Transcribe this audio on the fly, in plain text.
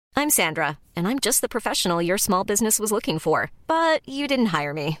I'm Sandra, and I'm just the professional your small business was looking for. But you didn't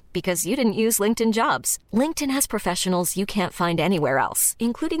hire me because you didn't use LinkedIn Jobs. LinkedIn has professionals you can't find anywhere else,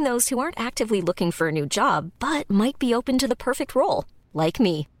 including those who aren't actively looking for a new job, but might be open to the perfect role, like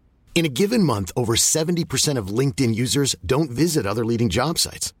me. In a given month, over 70% of LinkedIn users don't visit other leading job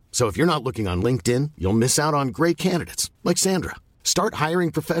sites. So if you're not looking on LinkedIn, you'll miss out on great candidates like Sandra. Start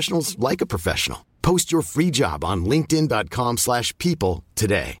hiring professionals like a professional. Post your free job on linkedin.com/people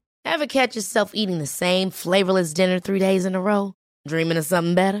today. Ever catch yourself eating the same flavorless dinner 3 days in a row? Dreaming of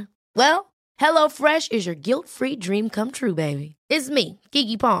something better? Well, HelloFresh is your guilt-free dream come true, baby. It's me,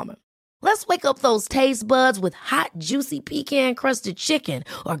 Keke Palmer. Let's wake up those taste buds with hot, juicy pecan-crusted chicken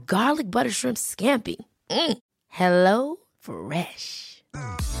or garlic butter shrimp scampi. Hello Fresh.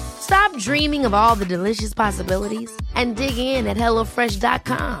 Stop dreaming of all the delicious possibilities and dig in at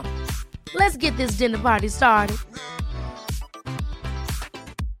HelloFresh.com. Let's get this dinner party started.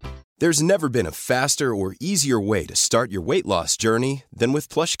 There's never been a faster or easier way to start your weight loss journey than with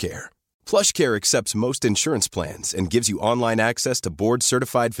PlushCare. PlushCare accepts most insurance plans and gives you online access to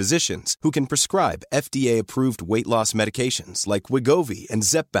board-certified physicians who can prescribe FDA-approved weight loss medications like Wegovy and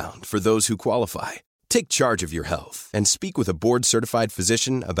Zepbound for those who qualify. Take charge of your health and speak with a board-certified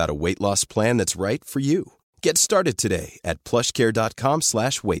physician about a weight loss plan that's right for you. Get started today at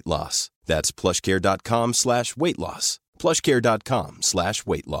plushcare.com/weight loss. That's plushcare.com/weight loss.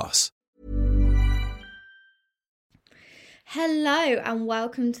 plushcare.com/weight loss. Hello and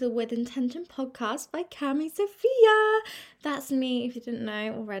welcome to the With Intention podcast by Cami Sophia. That's me if you didn't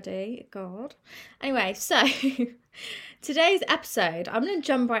know already. God. Anyway, so today's episode, I'm going to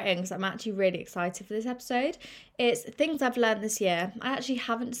jump right in because I'm actually really excited for this episode. It's things I've learned this year. I actually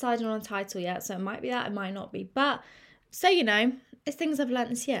haven't decided on a title yet, so it might be that, it might not be. But so you know, it's things I've learned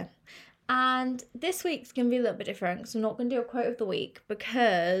this year. And this week's going to be a little bit different because I'm not going to do a quote of the week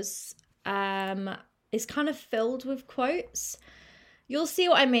because it's kind of filled with quotes. You'll see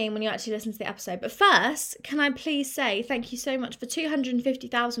what I mean when you actually listen to the episode. But first, can I please say thank you so much for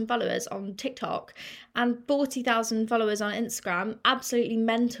 250,000 followers on TikTok and 40,000 followers on Instagram. Absolutely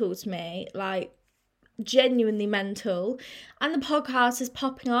mental to me, like genuinely mental. And the podcast is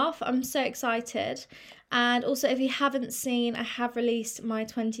popping off. I'm so excited. And also, if you haven't seen, I have released my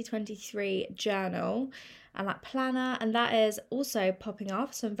 2023 journal and that planner, and that is also popping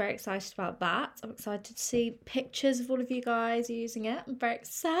off, so I'm very excited about that. I'm excited to see pictures of all of you guys using it. I'm very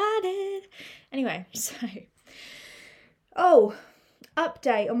excited. Anyway, so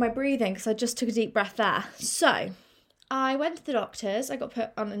update on my breathing because I just took a deep breath there. So I went to the doctors. I got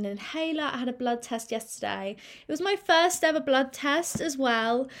put on an inhaler. I had a blood test yesterday. It was my first ever blood test as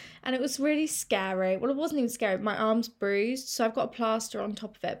well, and it was really scary. Well, it wasn't even scary. My arm's bruised, so I've got a plaster on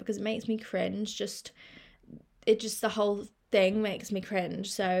top of it because it makes me cringe. The whole thing makes me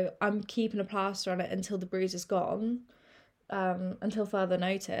cringe. So I'm keeping a plaster on it until the bruise is gone, until further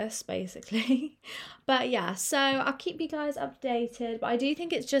notice, basically. But yeah, so I'll keep you guys updated. But I do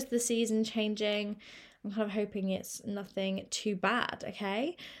think it's just the season changing. I'm kind of hoping it's nothing too bad,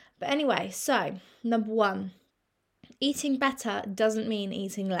 okay? But anyway, so number 1, eating better doesn't mean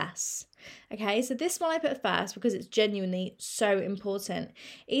eating less. Okay, so this one I put first because it's genuinely so important.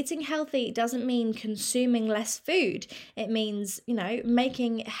 Eating healthy doesn't mean consuming less food. It means,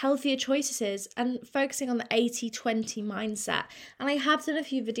 making healthier choices and focusing on the 80-20 mindset. And I have done a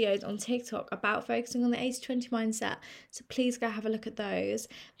few videos on TikTok about focusing on the 80-20 mindset, so please go have a look at those.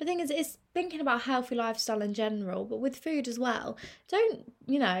 The thing is, it's thinking about healthy lifestyle in general, but with food as well. Don't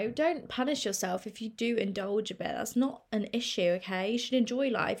punish yourself if you do indulge a bit. That's not an issue, okay? You should enjoy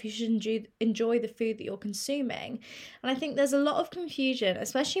life. You should enjoy the food that you're consuming. And I think there's a lot of confusion,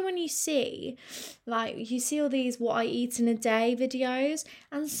 especially when you see all these what I eat in a day videos,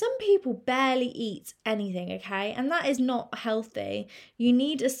 and some people barely eat anything, okay? And that is not healthy. You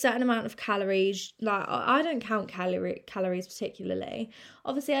need a certain amount of calories. Like, I don't count calories particularly.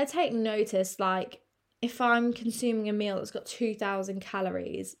 Obviously, I take notice, like, if I'm consuming a meal that's got 2,000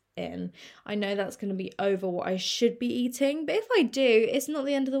 calories in, I know that's going to be over what I should be eating. But if I do, it's not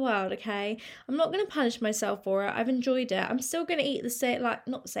the end of the world, okay? I'm not going to punish myself for it. I've enjoyed it. I'm still going to eat the same,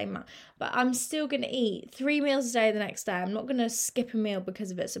 not the same amount, but I'm still going to eat 3 meals a day the next day. I'm not going to skip a meal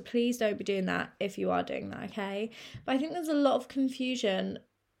because of it. So please don't be doing that if you are doing that, okay? But I think there's a lot of confusion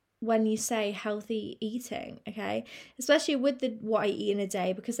when you say healthy eating, okay? Especially with the what I eat in a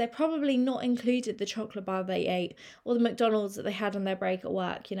day, because they probably not included the chocolate bar they ate or the McDonald's that they had on their break at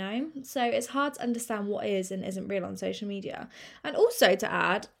work, So it's hard to understand what is and isn't real on social media. And also to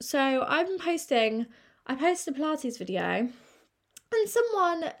add, so I posted a Pilates video,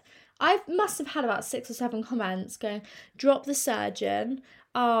 and I must have had about 6 or 7 comments going, drop the surgeon.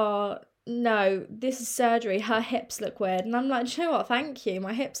 oh, no, this is surgery. Her hips look weird. And I'm like, do you know what? Thank you.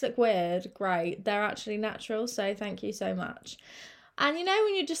 My hips look weird. Great. They're actually natural. So thank you so much. And you know,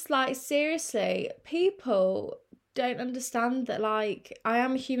 when you're just like, seriously, people don't understand that, like, I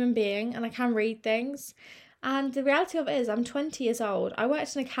am a human being and I can read things. And the reality of it is, I'm 20 years old. I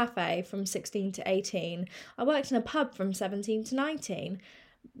worked in a cafe from 16 to 18. I worked in a pub from 17 to 19.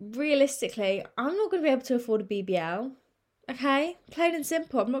 Realistically, I'm not going to be able to afford a BBL. Okay? Plain and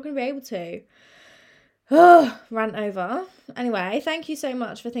simple. I'm not going to be able to. Rant over. Anyway, thank you so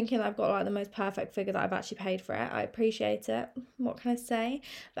much for thinking that I've got like the most perfect figure that I've actually paid for it. I appreciate it. What can I say?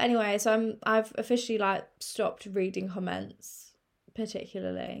 But anyway, so I've officially like stopped reading comments,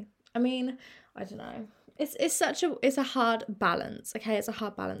 particularly. I mean, I don't know. It's a hard balance, okay? It's a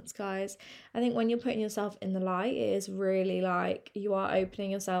hard balance, guys. I think when you're putting yourself in the light, it is really like you are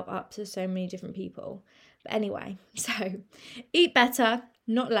opening yourself up to so many different people. But anyway, so eat better,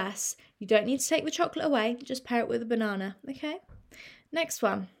 not less. You don't need to take the chocolate away, just pair it with a banana, okay? Next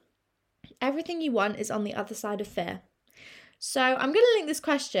one. Everything you want is on the other side of fear. So I'm going to link this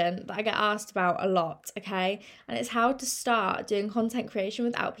question that I get asked about a lot, okay? And it's how to start doing content creation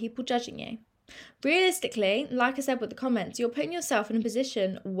without people judging you. Realistically, like I said with the comments, you're putting yourself in a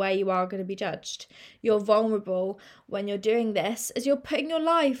position where you are going to be judged. You're vulnerable when you're doing this, as you're putting your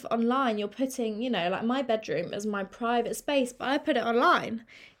life online. You're putting, you know, like my bedroom as my private space, but I put it online,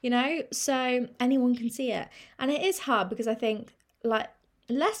 you know, so anyone can see it. And it is hard because I think like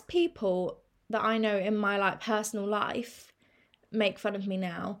less people that I know in my like personal life make fun of me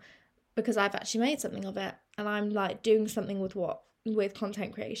now because I've actually made something of it and I'm like doing something with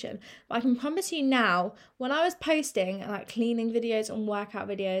content creation. But I can promise you now, when I was posting like cleaning videos and workout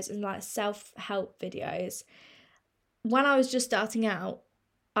videos and like self-help videos, when I was just starting out,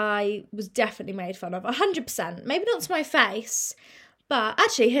 I was definitely made fun of 100%. Maybe not to my face, but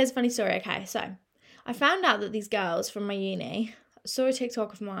actually here's a funny story. Okay, so I found out that these girls from my uni saw a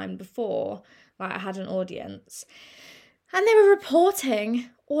TikTok of mine before like I had an audience, and they were reporting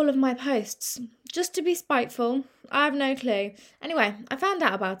all of my posts just to be spiteful. I have no clue. Anyway, I found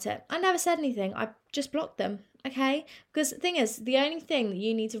out about it. I never said anything. I just blocked them, okay? Because the thing is, the only thing that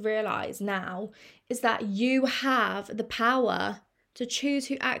you need to realise now is that you have the power to choose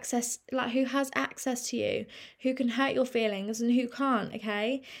who has access to you, who can hurt your feelings and who can't,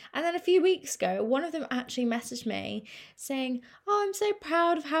 okay? And then a few weeks ago, one of them actually messaged me saying, "Oh, I'm so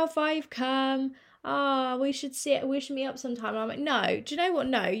proud of how far you've come. We should meet up sometime." And I'm like, no, do you know what?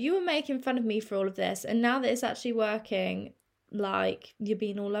 No, you were making fun of me for all of this. And now that it's actually working, like, you're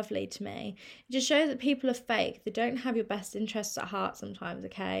being all lovely to me. It just shows that people are fake. They don't have your best interests at heart sometimes,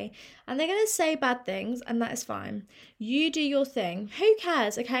 okay? And they're going to say bad things, and that is fine. You do your thing. Who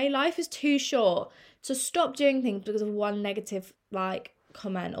cares, okay? Life is too short to stop doing things because of one negative, like,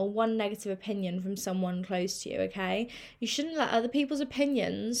 comment or one negative opinion from someone close to you, okay? You shouldn't let other people's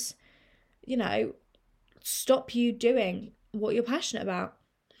opinions, you know, stop you doing what you're passionate about.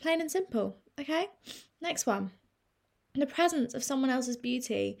 Plain and simple, okay? Next one. The presence of someone else's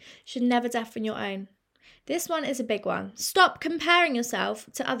beauty should never deafen your own. This one is a big one. Stop comparing yourself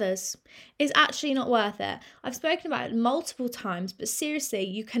to others. It's actually not worth it. I've spoken about it multiple times, but seriously,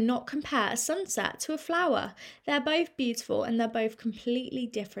 you cannot compare a sunset to a flower. They're both beautiful and they're both completely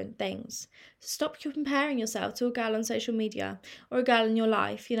different things. Stop comparing yourself to a girl on social media or a girl in your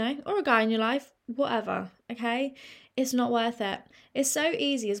life, you know, or a guy in your life, whatever, okay? It's not worth it. It's so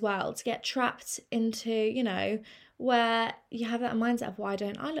easy as well to get trapped into, you know, where you have that mindset of, why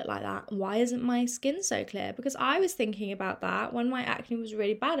don't I look like that? Why isn't my skin so clear? Because I was thinking about that when my acne was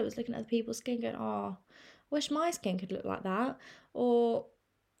really bad. I was looking at other people's skin going, oh, I wish my skin could look like that. Or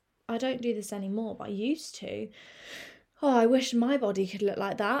I don't do this anymore, but I used to. Oh, I wish my body could look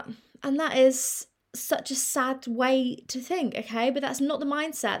like that. And that is such a sad way to think, okay? But that's not the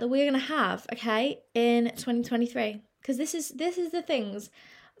mindset that we're going to have, okay, in 2023. Because this is the things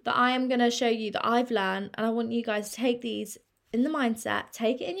that I am going to show you that I've learned, and I want you guys to take these in the mindset,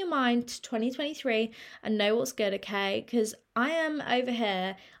 take it in your mind to 2023 and know what's good, okay? Because I am over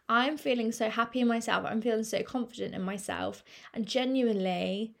here, I'm feeling so happy in myself, I'm feeling so confident in myself, and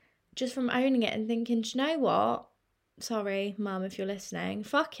genuinely, just from owning it and thinking, do you know what? Sorry, Mum, if you're listening,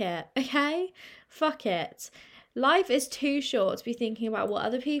 fuck it, okay? Fuck it. Life is too short to be thinking about what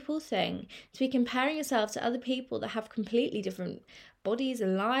other people think, to be comparing yourself to other people that have completely different bodies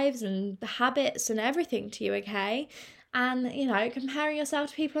and lives and habits and everything to you, okay? And, you know, comparing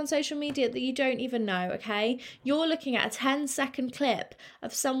yourself to people on social media that you don't even know, okay? You're looking at a 10-second clip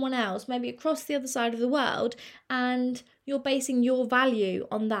of someone else, maybe across the other side of the world, and you're basing your value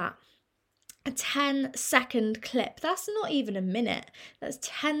on that. a 10-second clip. That's not even a minute. That's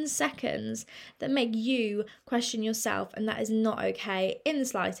 10 seconds that make you question yourself, and that is not okay in the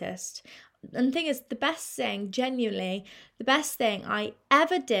slightest. And the thing is, the best thing, genuinely, the best thing I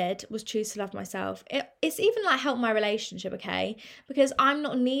ever did was choose to love myself. It's even like helped my relationship, okay? Because I'm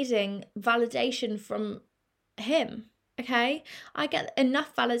not needing validation from him. Okay, I get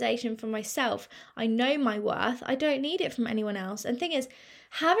enough validation from myself. I know my worth. I don't need it from anyone else. And the thing is,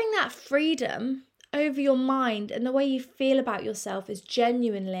 having that freedom over your mind and the way you feel about yourself is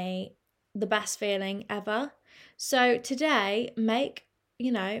genuinely the best feeling ever. So today, make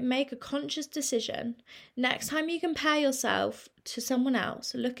a conscious decision. Next time you compare yourself to someone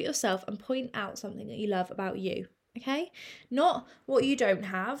else, look at yourself and point out something that you love about you. Okay? Not what you don't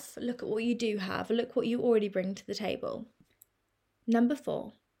have. Look at what you do have. Look what you already bring to the table. Number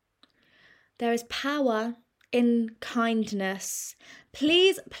 4. There is power in kindness.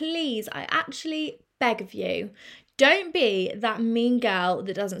 Please, I actually beg of you, don't be that mean girl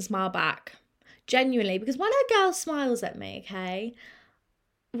that doesn't smile back. Genuinely, because when a girl smiles at me, okay,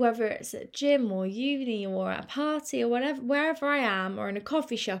 whether it's at gym or uni or at a party or whatever, wherever I am, or in a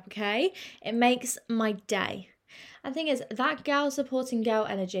coffee shop, okay, it makes my day. And the thing is, that girl supporting girl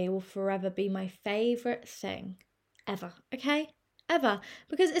energy will forever be my favourite thing ever, okay? Ever.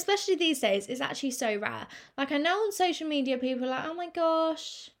 Because especially these days, it's actually so rare. Like, I know on social media, people are like, oh my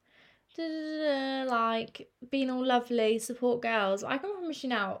gosh, like, being all lovely, support girls. I can promise you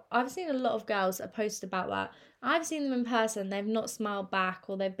now, I've seen a lot of girls that post about that. I've seen them in person, they've not smiled back,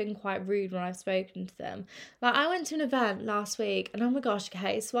 or they've been quite rude when I've spoken to them. Like, I went to an event last week, and oh my gosh,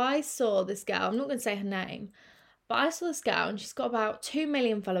 okay, so I saw this girl, I'm not going to say her name, but I saw this girl, and she's got about 2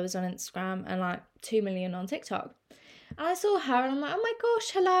 million followers on Instagram, and like 2 million on TikTok. And I saw her, and I'm like, oh my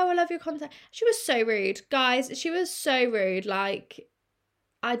gosh, hello, I love your content. She was so rude, guys, she was so rude, like,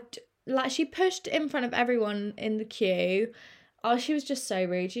 she pushed in front of everyone in the queue. Oh, she was just so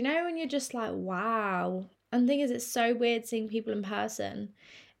rude, you know, when you're just like, wow. And the thing is, it's so weird seeing people in person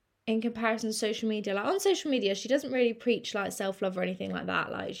in comparison to social media. Like, on social media, she doesn't really preach like self-love or anything like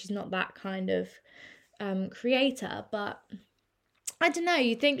that. Like, she's not that kind of creator. But I don't know,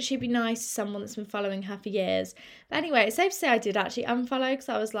 you'd think she'd be nice to someone that's been following her for years. But anyway, it's safe to say I did actually unfollow, because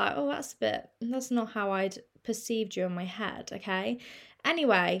I was like, oh, that's not how I'd perceived you in my head, okay?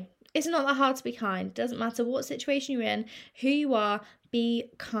 Anyway, it's not that hard to be kind. It doesn't matter what situation you're in, who you are,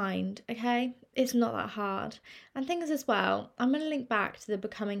 be kind, okay? It's not that hard. And things as well, I'm going to link back to the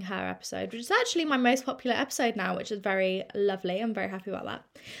Becoming Her episode, which is actually my most popular episode now, which is very lovely. I'm very happy about that.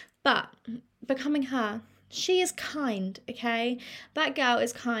 But Becoming Her, she is kind, okay? That girl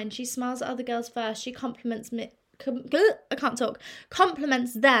is kind. She smiles at other girls first. She compliments me.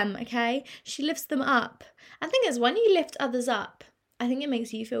 Compliments them, okay? She lifts them up. And the thing is, when you lift others up, I think it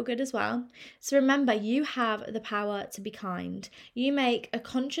makes you feel good as well. So remember, you have the power to be kind. You make a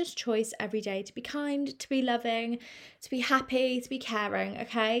conscious choice every day to be kind, to be loving, to be happy, to be caring,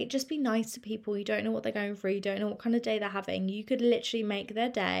 okay? Just be nice to people. You don't know what they're going through. You don't know what kind of day they're having. You could literally make their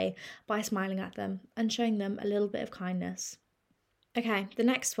day by smiling at them and showing them a little bit of kindness. Okay, the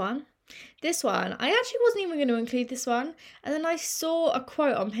next one. This one, I actually wasn't even going to include this one. And then I saw a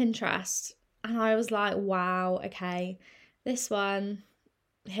quote on Pinterest and I was like, wow, okay. This one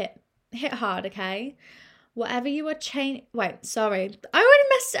hit hard, okay? Whatever you are I already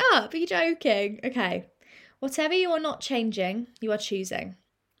messed it up. Are you joking? Okay. Whatever you are not changing, you are choosing.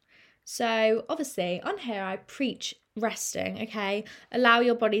 So obviously on here I preach resting, okay? Allow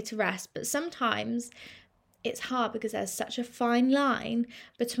your body to rest. But sometimes it's hard because there's such a fine line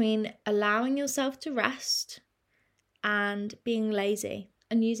between allowing yourself to rest and being lazy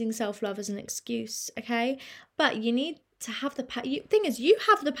and using self-love as an excuse, okay? But you need to have the thing is, you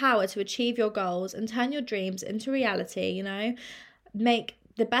have the power to achieve your goals and turn your dreams into reality, you know, make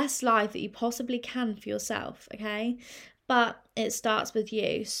the best life that you possibly can for yourself, okay? But it starts with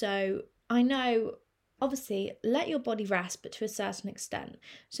you. So I know, obviously, let your body rest, but to a certain extent.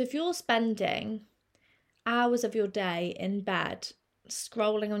 So if you're spending hours of your day in bed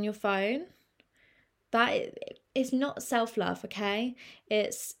scrolling on your phone, that is not self-love, okay?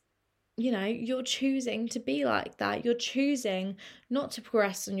 It's, you know, you're choosing to be like that. You're choosing not to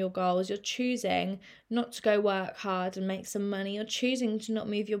progress on your goals. You're choosing not to go work hard and make some money. You're choosing to not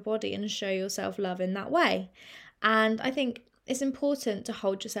move your body and show your self-love in that way. And I think it's important to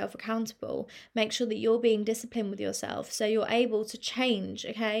hold yourself accountable. Make sure that you're being disciplined with yourself so you're able to change,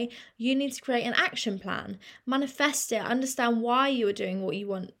 okay? You need to create an action plan. Manifest it. Understand why you are doing what you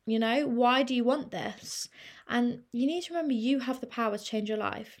want, you know? Why do you want this? And you need to remember you have the power to change your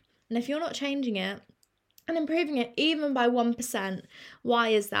life. And if you're not changing it, and improving it even by 1%. Why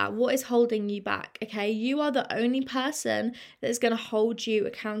is that? What is holding you back? Okay, you are the only person that is going to hold you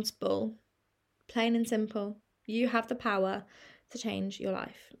accountable. Plain and simple. You have the power to change your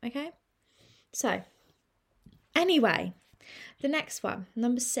life. Okay, so anyway, the next one,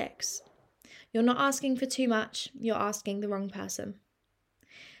 number 6. You're not asking for too much, you're asking the wrong person.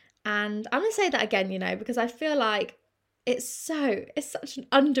 And I'm going to say that again, because I feel like it's such an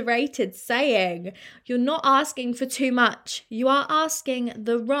underrated saying. You're not asking for too much, you are asking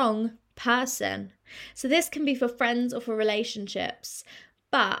the wrong person. So this can be for friends or for relationships.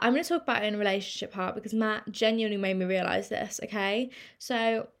 But I'm going to talk about it in a relationship part because Matt genuinely made me realise this, okay?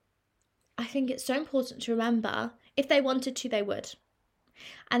 So I think it's so important to remember, if they wanted to, they would.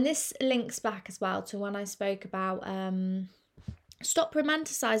 And this links back as well to when I spoke about stop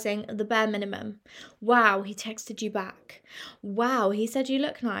romanticising the bare minimum. Wow, he texted you back. Wow, he said you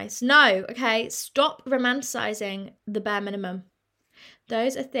look nice. No, okay, stop romanticising the bare minimum.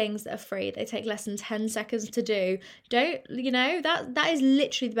 Those are things that are free. They take less than 10 seconds to do. That is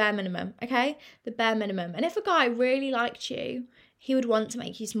literally the bare minimum, okay? The bare minimum. And if a guy really liked you, he would want to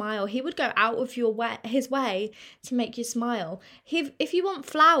make you smile. He would go out of his way to make you smile. If you want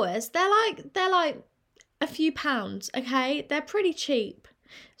flowers, they're like a few pounds, okay? They're pretty cheap.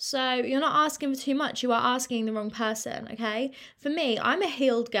 So you're not asking for too much. You are asking the wrong person, okay? For me, I'm a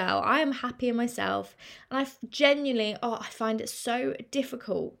healed girl. I am happy in myself. And I find it so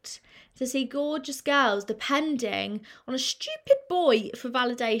difficult to see gorgeous girls depending on a stupid boy for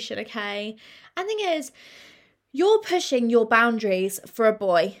validation, okay? And the thing is, you're pushing your boundaries for a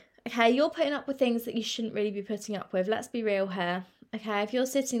boy, okay? You're putting up with things that you shouldn't really be putting up with. Let's be real here, okay? If you're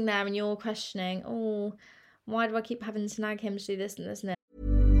sitting there and you're questioning, oh, why do I keep having to nag him to do this and this and this?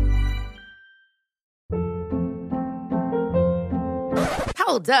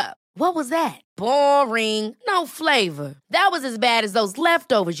 Hold up. What was that? Boring. No flavor. That was as bad as those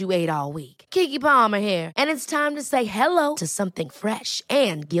leftovers you ate all week. Keke Palmer here. And it's time to say hello to something fresh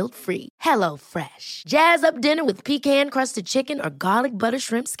and guilt-free. Hello Fresh. Jazz up dinner with pecan-crusted chicken or garlic butter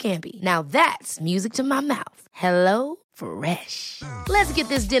shrimp scampi. Now that's music to my mouth. Hello Fresh. Let's get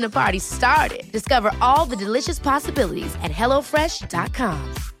this dinner party started. Discover all the delicious possibilities at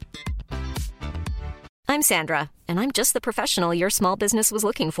HelloFresh.com. I'm Sandra, and I'm just the professional your small business was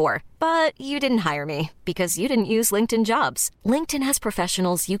looking for. But you didn't hire me because you didn't use LinkedIn Jobs. LinkedIn has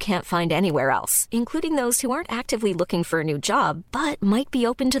professionals you can't find anywhere else, including those who aren't actively looking for a new job, but might be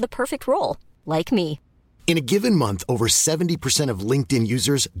open to the perfect role, like me. In a given month, over 70% of LinkedIn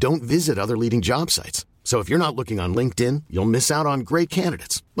users don't visit other leading job sites. So if you're not looking on LinkedIn, you'll miss out on great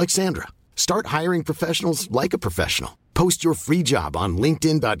candidates like Sandra. Start hiring professionals like a professional. Post your free job on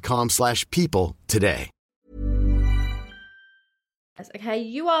linkedin.com/people today. Okay,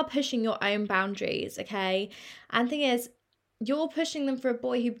 you are pushing your own boundaries, okay? And the thing is, you're pushing them for a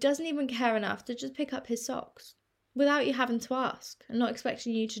boy who doesn't even care enough to just pick up his socks without you having to ask and not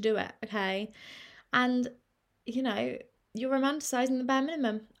expecting you to do it, okay? And, you're romanticising the bare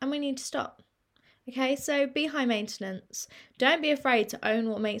minimum, and we need to stop. Okay, so be high maintenance. Don't be afraid to own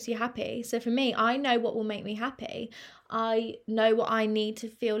what makes you happy. So for me, I know what will make me happy. I know what I need to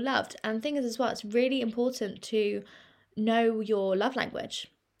feel loved. And the thing is as well, it's really important to know your love language.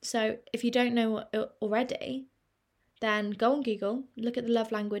 So if you don't know it already, then go on Google, look at the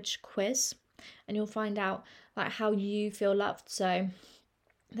love language quiz, and you'll find out how you feel loved. So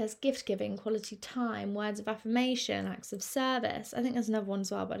there's gift giving, quality time, words of affirmation, acts of service. I think there's another one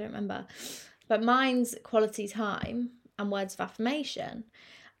as well, but I don't remember. But mine's quality time and words of affirmation.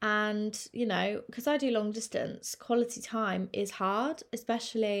 And, because I do long distance, quality time is hard,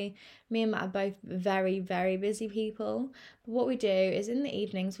 especially me and Matt are both very, very busy people. But what we do is in the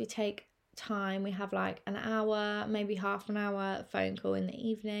evenings, we take time, we have an hour, maybe half an hour phone call in the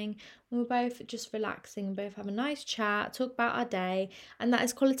evening, when we're both just relaxing, both have a nice chat, talk about our day, and that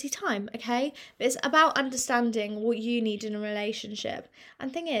is quality time, okay? But it's about understanding what you need in a relationship.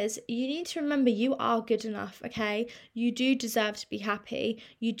 And thing is, you need to remember you are good enough, okay? You do deserve to be happy,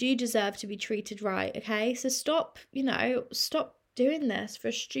 you do deserve to be treated right, okay? So stop doing this for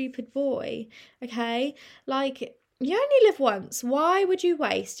a stupid boy, okay? You only live once. Why would you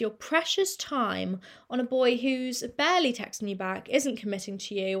waste your precious time on a boy who's barely texting you back, isn't committing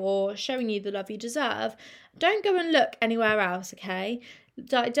to you or showing you the love you deserve? Don't go and look anywhere else, okay?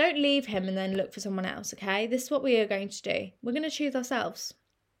 Don't leave him and then look for someone else, okay? This is what we are going to do. We're going to choose ourselves.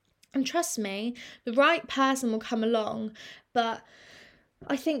 And trust me, the right person will come along. But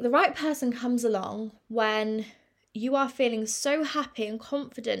I think the right person comes along when you are feeling so happy and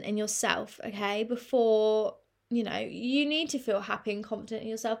confident in yourself, okay, before you need to feel happy and confident in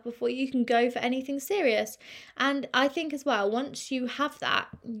yourself before you can go for anything serious. And I think as well, once you have that,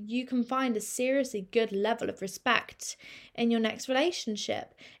 you can find a seriously good level of respect in your next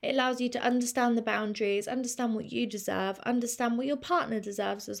relationship. It allows you to understand the boundaries, understand what you deserve, understand what your partner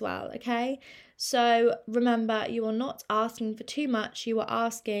deserves as well, okay? So remember, you are not asking for too much, you are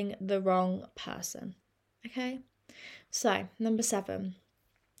asking the wrong person, okay? So, number 7.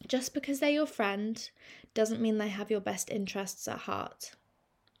 Just because they're your friend doesn't mean they have your best interests at heart.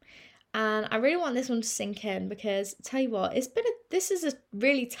 And I really want this one to sink in because, tell you what, this is a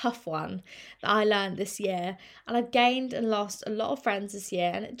really tough one that I learned this year. And I've gained and lost a lot of friends this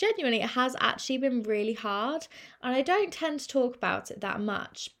year. And it has actually been really hard. And I don't tend to talk about it that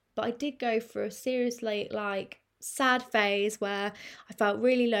much. But I did go through a seriously, sad phase where I felt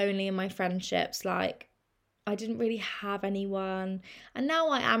really lonely in my friendships. I didn't really have anyone, and now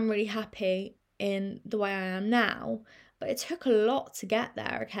I am really happy in the way I am now, but it took a lot to get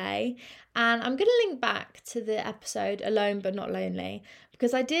there, okay? And I'm going to link back to the episode Alone But Not Lonely,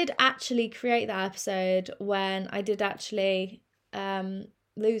 because I did actually create that episode when I did actually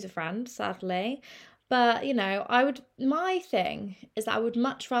lose a friend, sadly. But, my thing is that I would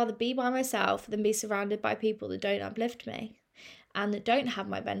much rather be by myself than be surrounded by people that don't uplift me and that don't have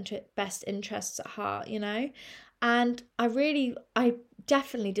my best interests at heart, And I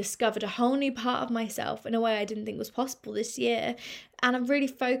definitely discovered a whole new part of myself in a way I didn't think was possible this year. And I've really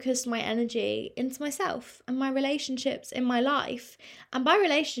focused my energy into myself and my relationships in my life. And by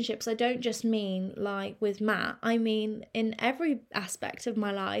relationships, I don't just mean with Matt, I mean in every aspect of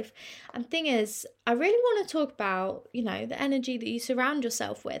my life. And thing is, I really want to talk about, the energy that you surround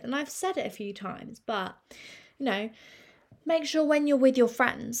yourself with. And I've said it a few times, but, make sure when you're with your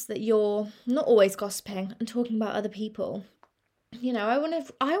friends that you're not always gossiping and talking about other people. I want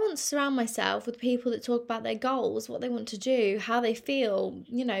to surround myself with people that talk about their goals, what they want to do, how they feel,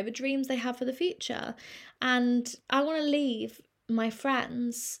 the dreams they have for the future. And I want to leave my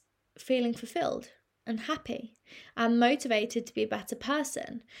friends feeling fulfilled and happy and motivated to be a better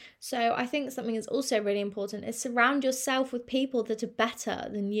person. So I think something that's also really important is surround yourself with people that are better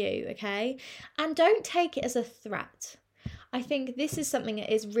than you, okay? And don't take it as a threat. I think this is something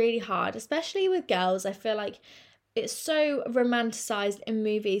that is really hard, especially with girls. I feel like it's so romanticized in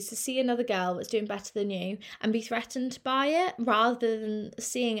movies to see another girl that's doing better than you and be threatened by it rather than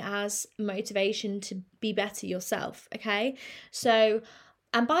seeing it as motivation to be better yourself, okay? So,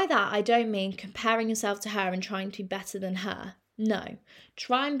 and by that, I don't mean comparing yourself to her and trying to be better than her. No,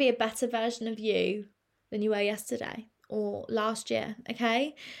 try and be a better version of you than you were yesterday or last year,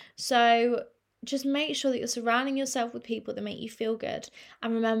 okay? So just make sure that you're surrounding yourself with people that make you feel good.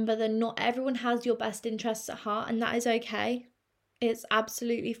 And remember that not everyone has your best interests at heart, and that is okay. It's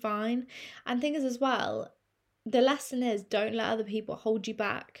absolutely fine. And thing is as well, the lesson is don't let other people hold you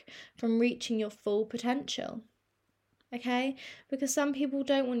back from reaching your full potential. Okay? Because some people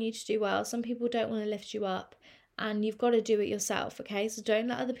don't want you to do well. Some people don't want to lift you up. And you've got to do it yourself, okay? So don't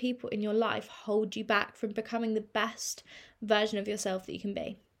let other people in your life hold you back from becoming the best version of yourself that you can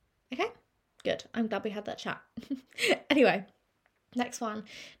be. Okay? Good. I'm glad we had that chat. Anyway, next one.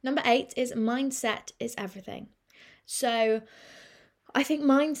 Number 8 is mindset is everything. So I think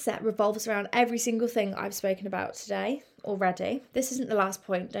mindset revolves around every single thing I've spoken about today already. This isn't the last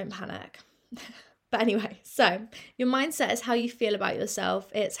point. Don't panic. But anyway, so your mindset is how you feel about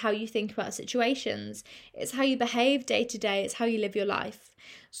yourself. It's how you think about situations. It's how you behave day to day. It's how you live your life.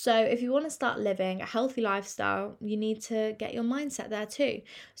 So if you want to start living a healthy lifestyle, you need to get your mindset there too.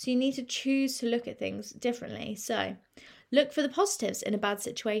 So you need to choose to look at things differently. So look for the positives in a bad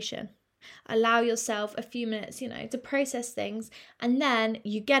situation. Allow yourself a few minutes, to process things. And then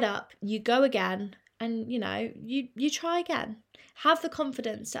you get up, you go again, and, you try again. Have the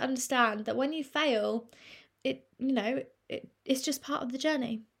confidence to understand that when you fail, it's just part of the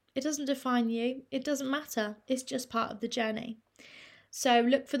journey. It doesn't define you. It doesn't matter. It's just part of the journey. So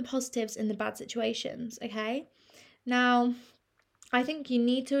look for the positives in the bad situations, okay? Now, I think you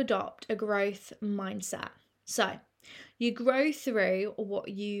need to adopt a growth mindset. So you grow through what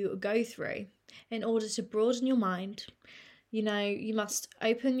you go through in order to broaden your mind. You must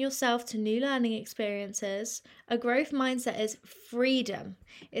open yourself to new learning experiences. A growth mindset is freedom.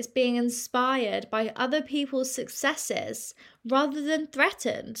 It's being inspired by other people's successes rather than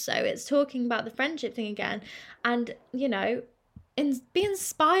threatened. So it's talking about the friendship thing again. And, be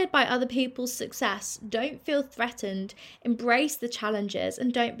inspired by other people's success. Don't feel threatened. Embrace the challenges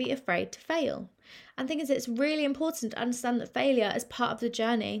and don't be afraid to fail. And the thing is, it's really important to understand that failure is part of the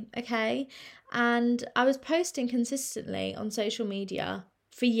journey, okay? And I was posting consistently on social media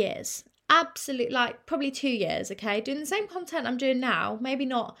for years, absolute, like probably 2 years, okay, doing the same content I'm doing now, maybe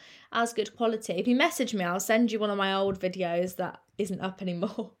not as good quality. If you message me, I'll send you one of my old videos that isn't up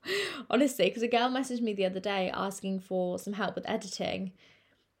anymore. Honestly, because a girl messaged me the other day asking for some help with editing,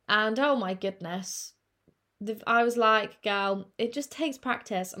 and oh my goodness, I was like, girl, it just takes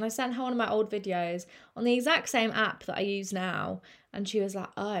practice. And I sent her one of my old videos on the exact same app that I use now, and she was like,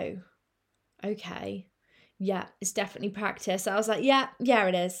 oh, okay. Yeah, it's definitely practice. I was like, yeah,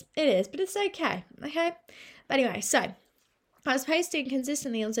 it is, but it's okay. But anyway, so I was posting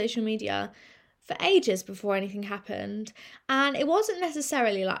consistently on social media for ages before anything happened, and it wasn't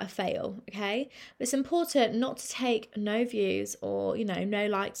necessarily like a fail, okay? But it's important not to take no views or, no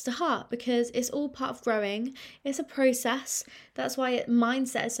likes to heart, because it's all part of growing. It's a process. That's why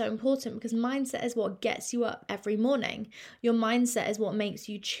mindset is so important, because mindset is what gets you up every morning. Your mindset is what makes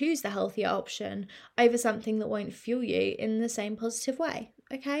you choose the healthier option over something that won't fuel you in the same positive way,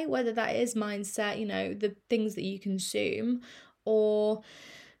 okay? Whether that is mindset, the things that you consume, or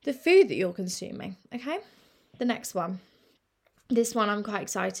the food that you're consuming, okay? The next one. This one I'm quite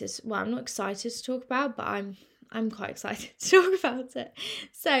excited. Well, I'm not excited to talk about, but I'm quite excited to talk about it.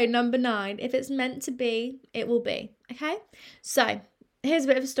 So, number 9, if it's meant to be, it will be, okay? So, here's a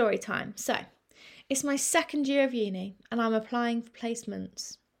bit of a story time. So, it's my second year of uni, and I'm applying for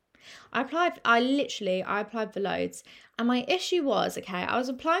placements. I applied for loads, and my issue was, I was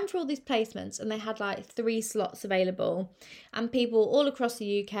applying for all these placements, and they had like 3 slots available, and people all across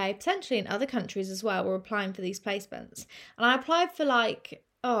the UK, potentially in other countries as well, were applying for these placements. And I applied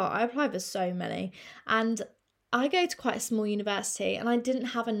for so many, and I go to quite a small university, and I didn't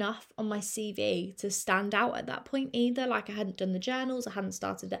have enough on my CV to stand out at that point either. Like, I hadn't done the journals, I hadn't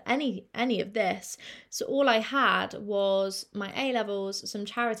started any of this. So all I had was my A-levels, some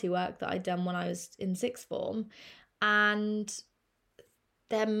charity work that I'd done when I was in 6th form, and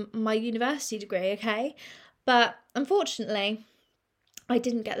then my university degree, okay? But unfortunately, I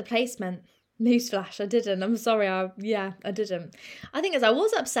didn't get the placement. Newsflash, I didn't. I'm sorry. I didn't. I think I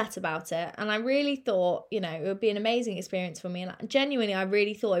was upset about it, and I really thought, it would be an amazing experience for me. And genuinely, I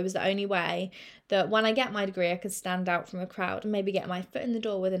really thought it was the only way that when I get my degree, I could stand out from a crowd and maybe get my foot in the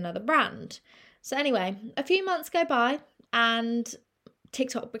door with another brand. So anyway, a few months go by, and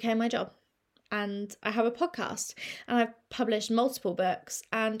TikTok became my job. And I have a podcast, and I've published multiple books,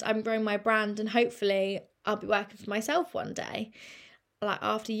 and I'm growing my brand, and hopefully I'll be working for myself one day, like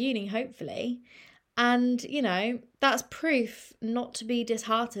after uni, hopefully. And, that's proof not to be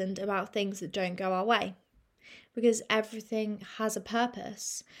disheartened about things that don't go our way, because everything has a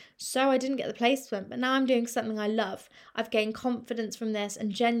purpose. So I didn't get the placement, but now I'm doing something I love. I've gained confidence from this,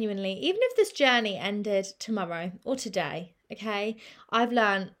 and genuinely, even if this journey ended tomorrow or today, okay, I've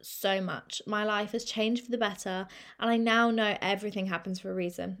learned so much. My life has changed for the better, and I now know everything happens for a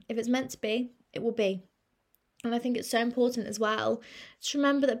reason. If it's meant to be, it will be. And I think it's so important as well to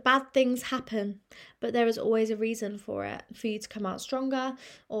remember that bad things happen, but there is always a reason for it, for you to come out stronger,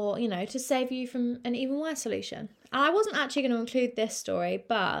 or, to save you from an even worse solution. And I wasn't actually going to include this story,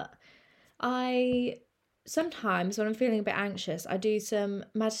 but sometimes when I'm feeling a bit anxious, I do some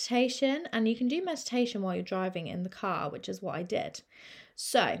meditation, and you can do meditation while you're driving in the car, which is what I did.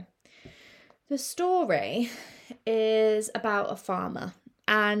 So the story is about a farmer,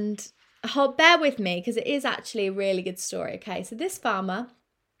 and bear with me because it is actually a really good story, okay? So this farmer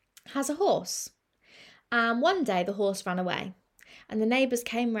has a horse, and one day the horse ran away, and the neighbours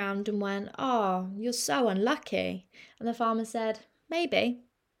came round and went, "Oh, you're so unlucky." And the farmer said, "Maybe."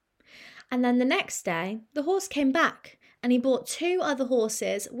 And then the next day, the horse came back, and he brought 2 other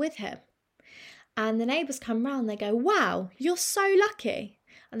horses with him. And the neighbours come round, they go, "Wow, you're so lucky."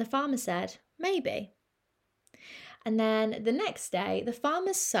 And the farmer said, "Maybe." And then the next day, the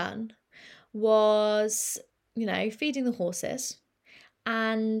farmer's son was, feeding the horses,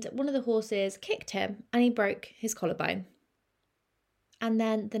 and one of the horses kicked him, and he broke his collarbone. And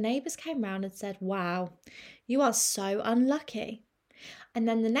then the neighbours came round and said, "Wow, you are so unlucky." And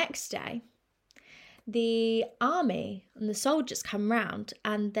then the next day, the army and the soldiers come round,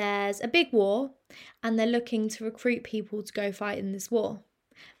 and there's a big war, and they're looking to recruit people to go fight in this war.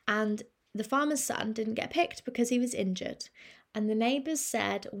 And the farmer's son didn't get picked because he was injured. And the neighbours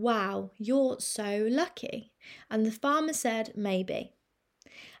said, "Wow, you're so lucky." And the farmer said, "Maybe."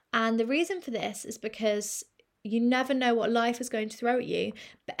 And the reason for this is because you never know what life is going to throw at you,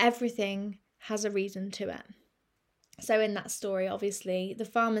 but everything has a reason to it. So in that story, obviously, the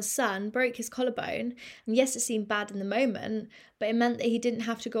farmer's son broke his collarbone, and yes, it seemed bad in the moment, but it meant that he didn't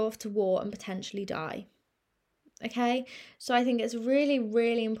have to go off to war and potentially die. Okay, so I think it's really,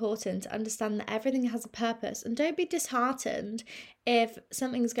 really important to understand that everything has a purpose, and don't be disheartened if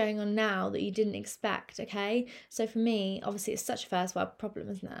something's going on now that you didn't expect. Okay, so for me, obviously it's such a first world problem,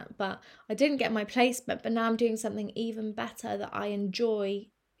 isn't it? But I didn't get my placement, but now I'm doing something even better that I enjoy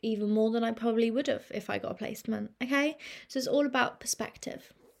even more than I probably would have if I got a placement. Okay, so it's all about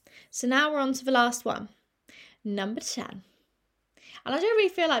perspective. So now we're on to the last one, number 10. And I don't really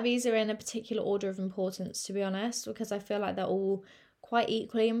feel like these are in a particular order of importance, to be honest, because I feel like they're all quite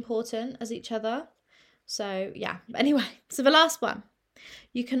equally important as each other. So yeah, anyway, so the last one.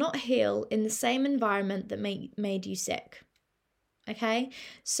 You cannot heal in the same environment that made you sick. Okay,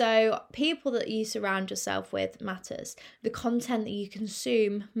 so people that you surround yourself with matters. The content that you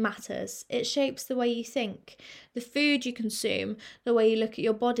consume matters. It shapes the way you think. The food you consume, the way you look at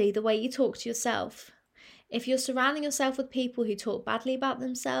your body, the way you talk to yourself. If you're surrounding yourself with people who talk badly about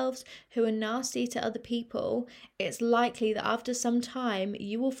themselves, who are nasty to other people, it's likely that after some time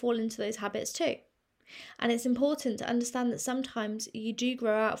you will fall into those habits too. And it's important to understand that sometimes you do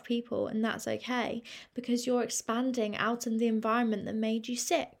grow out of people, and that's okay, because you're expanding out of the environment that made you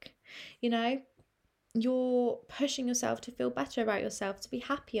sick. You know, you're pushing yourself to feel better about yourself, to be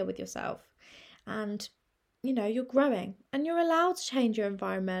happier with yourself. And you know, you're growing and you're allowed to change your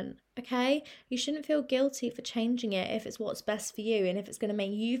environment, okay? You shouldn't feel guilty for changing it if it's what's best for you and if it's going to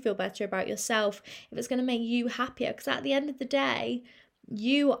make you feel better about yourself, if it's going to make you happier, because at the end of the day,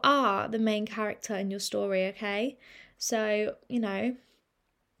 you are the main character in your story, okay? So, you know,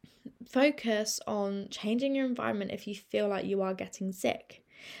 focus on changing your environment if you feel like you are getting sick.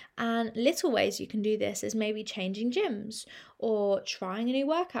 And little ways you can do this is maybe changing gyms or trying a new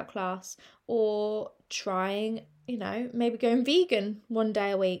workout class or trying, you know, maybe going vegan one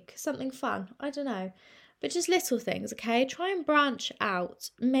day a week, something fun, I don't know. But just little things, okay? Try and branch out,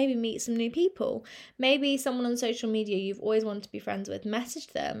 maybe meet some new people. Maybe someone on social media you've always wanted to be friends with, message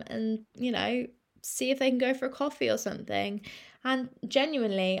them and, you know, see if they can go for a coffee or something. And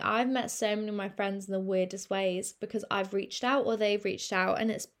genuinely, I've met so many of my friends in the weirdest ways because I've reached out or they've reached out,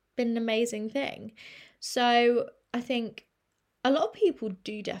 and it's been an amazing thing. So I think a lot of people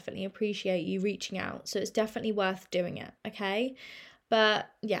do definitely appreciate you reaching out, so it's definitely worth doing it, okay?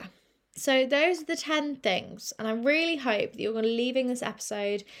 But yeah, so those are the 10 things, and I really hope that you're going to leaving this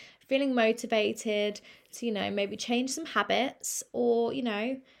episode feeling motivated to, you know, maybe change some habits, or, you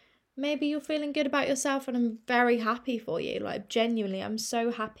know, maybe you're feeling good about yourself, and I'm very happy for you. Like, genuinely, I'm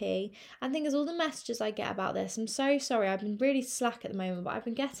so happy. And think as all the messages I get about this, I'm so sorry. I've been really slack at the moment, but I've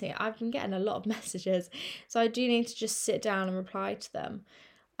been getting a lot of messages. So I do need to just sit down and reply to them.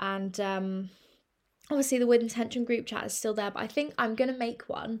 And obviously the With Intention group chat is still there, but I think I'm going to make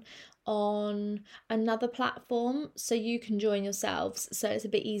one on another platform so you can join yourselves. So it's a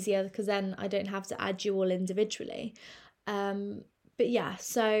bit easier because then I don't have to add you all individually. But yeah,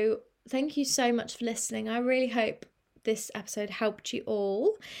 so thank you so much for listening. I really hope this episode helped you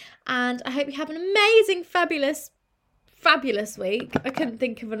all. And I hope you have an amazing, fabulous week. I couldn't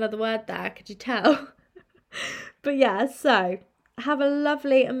think of another word there, could you tell? But yeah, so have a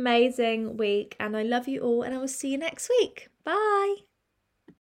lovely, amazing week. And I love you all. And I will see you next week. Bye.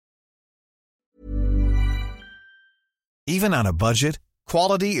 Even on a budget,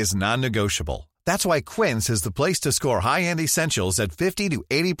 quality is non-negotiable. That's why Quince is the place to score high-end essentials at 50 to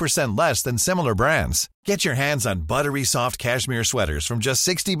 80% less than similar brands. Get your hands on buttery soft cashmere sweaters from just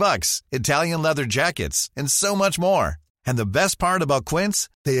 $60, Italian leather jackets, and so much more. And the best part about Quince,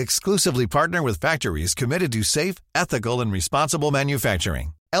 they exclusively partner with factories committed to safe, ethical, and responsible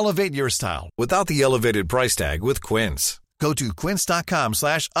manufacturing. Elevate your style without the elevated price tag with Quince. Go to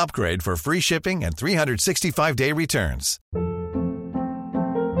quince.com/upgrade for free shipping and 365-day returns.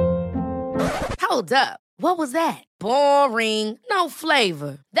 Hold up. What was that? Boring. No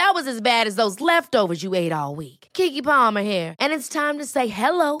flavor. That was as bad as those leftovers you ate all week. Keke Palmer here. And it's time to say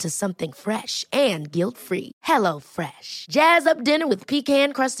hello to something fresh and guilt-free. Hello Fresh. Jazz up dinner with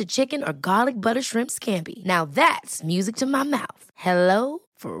pecan-crusted chicken or garlic butter shrimp scampi. Now that's music to my mouth. Hello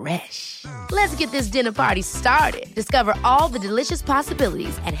Fresh. Let's get this dinner party started. Discover all the delicious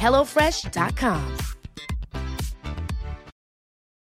possibilities at HelloFresh.com.